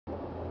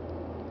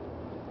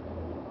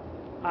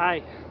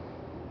Hi.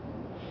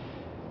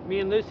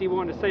 Me and Lucy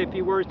wanted to say a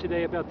few words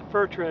today about the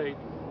fur trade.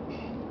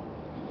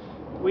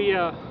 We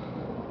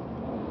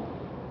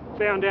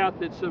found out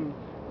that some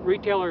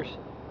retailers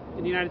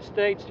in the United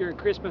States during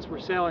Christmas were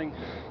selling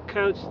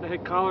coats that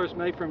had collars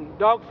made from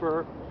dog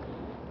fur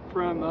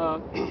from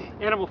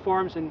animal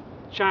farms in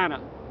China.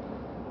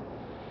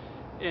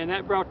 And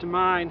that brought to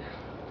mind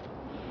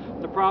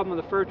the problem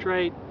of the fur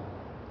trade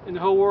in the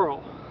whole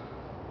world.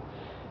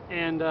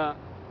 And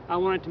I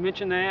wanted to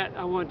mention that.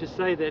 I wanted to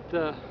say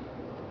that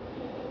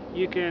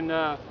you can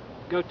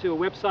go to a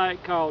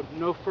website called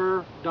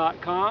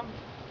nofur.com.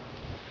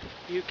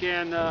 You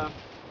can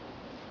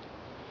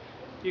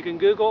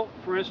Google,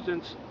 for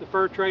instance, the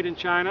fur trade in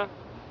China.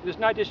 And it's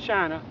not just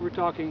China. We're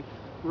talking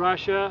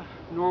Russia,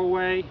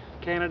 Norway,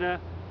 Canada,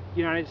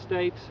 United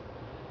States,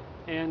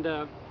 and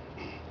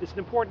it's an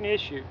important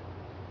issue.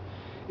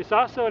 It's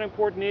also an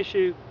important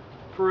issue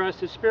for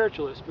us as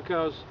spiritualists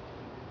because,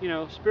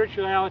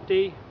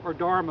 spirituality or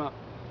dharma,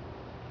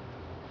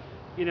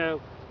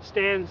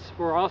 stands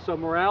for also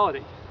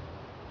morality.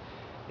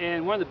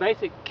 And one of the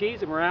basic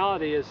keys of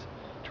morality is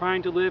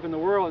trying to live in the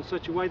world in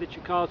such a way that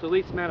you cause the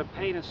least amount of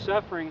pain and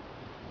suffering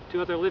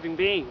to other living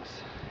beings.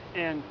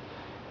 And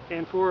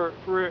for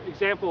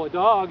example, a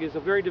dog is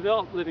a very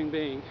developed living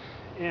being.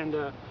 And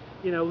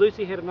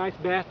Lucy had a nice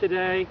bath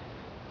today.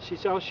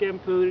 She's all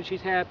shampooed and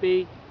she's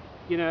happy.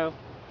 She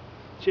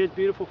has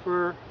beautiful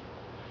fur.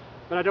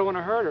 But I don't want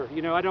to hurt her.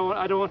 I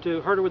don't want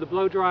to hurt her with a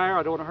blow dryer.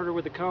 I don't want to hurt her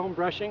with the comb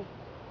brushing.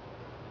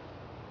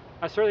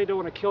 I certainly don't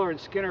want to kill her and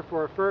skin her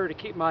for her fur to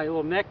keep my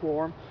little neck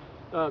warm.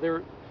 We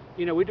live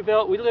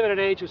in an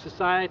age of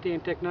society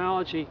and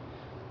technology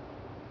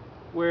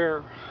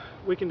where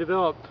we can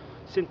develop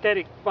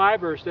synthetic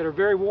fibers that are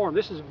very warm.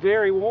 This is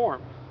very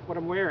warm, what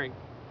I'm wearing,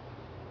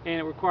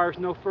 and it requires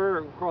no fur.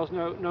 It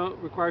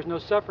requires no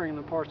suffering on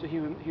the parts of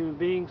human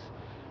beings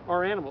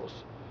or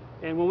animals.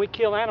 And when we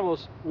kill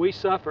animals, we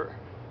suffer.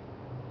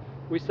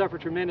 We suffer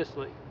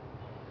tremendously.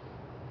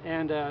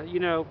 And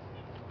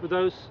for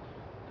those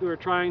who are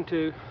trying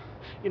to,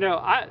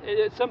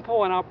 at some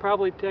point I'll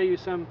probably tell you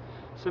some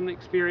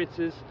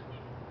experiences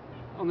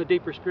on the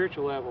deeper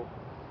spiritual level.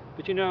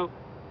 But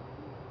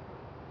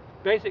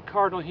basic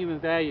cardinal human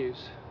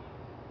values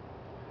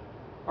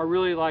are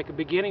really like a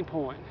beginning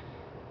point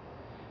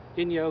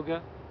in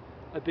yoga,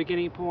 a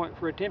beginning point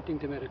for attempting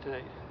to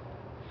meditate.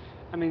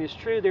 I mean, it's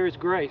true there is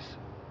grace,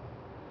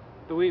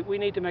 but we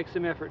need to make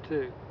some effort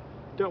too.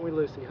 Don't we,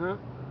 Lucy, huh?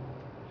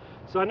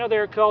 So I know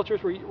there are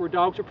cultures where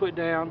dogs are put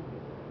down.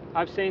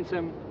 I've seen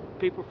some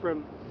people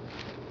from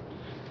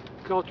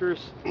cultures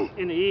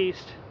in the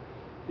East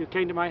who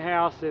came to my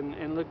house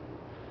and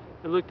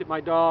looked at my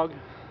dog,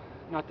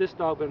 not this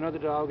dog, but another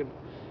dog, in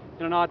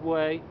an odd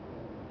way.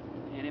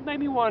 And it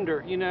made me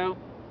wonder,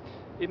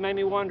 it made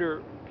me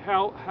wonder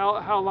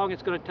how long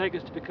it's going to take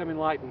us to become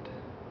enlightened.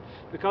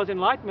 Because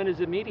enlightenment is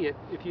immediate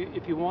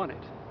if you want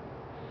it.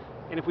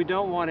 And if we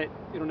don't want it,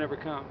 it'll never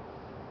come.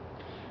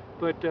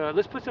 But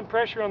let's put some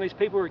pressure on these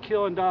people who are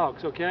killing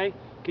dogs, okay?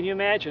 Can you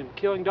imagine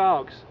killing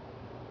dogs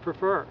for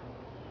fur?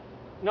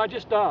 Not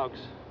just dogs.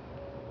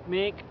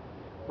 Mink,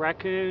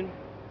 raccoon,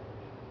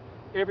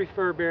 every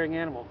fur-bearing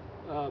animal.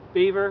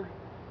 Beaver,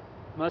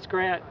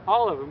 muskrat,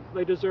 all of them,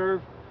 they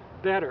deserve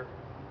better.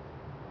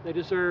 They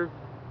deserve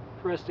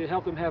for us to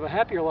help them have a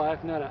happier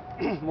life, not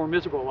a more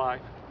miserable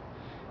life.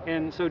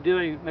 And so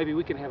doing, maybe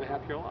we can have a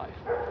happier life.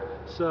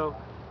 So,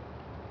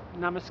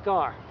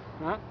 namaskar,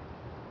 huh?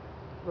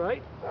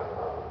 Right?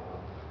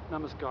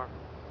 Namaskar.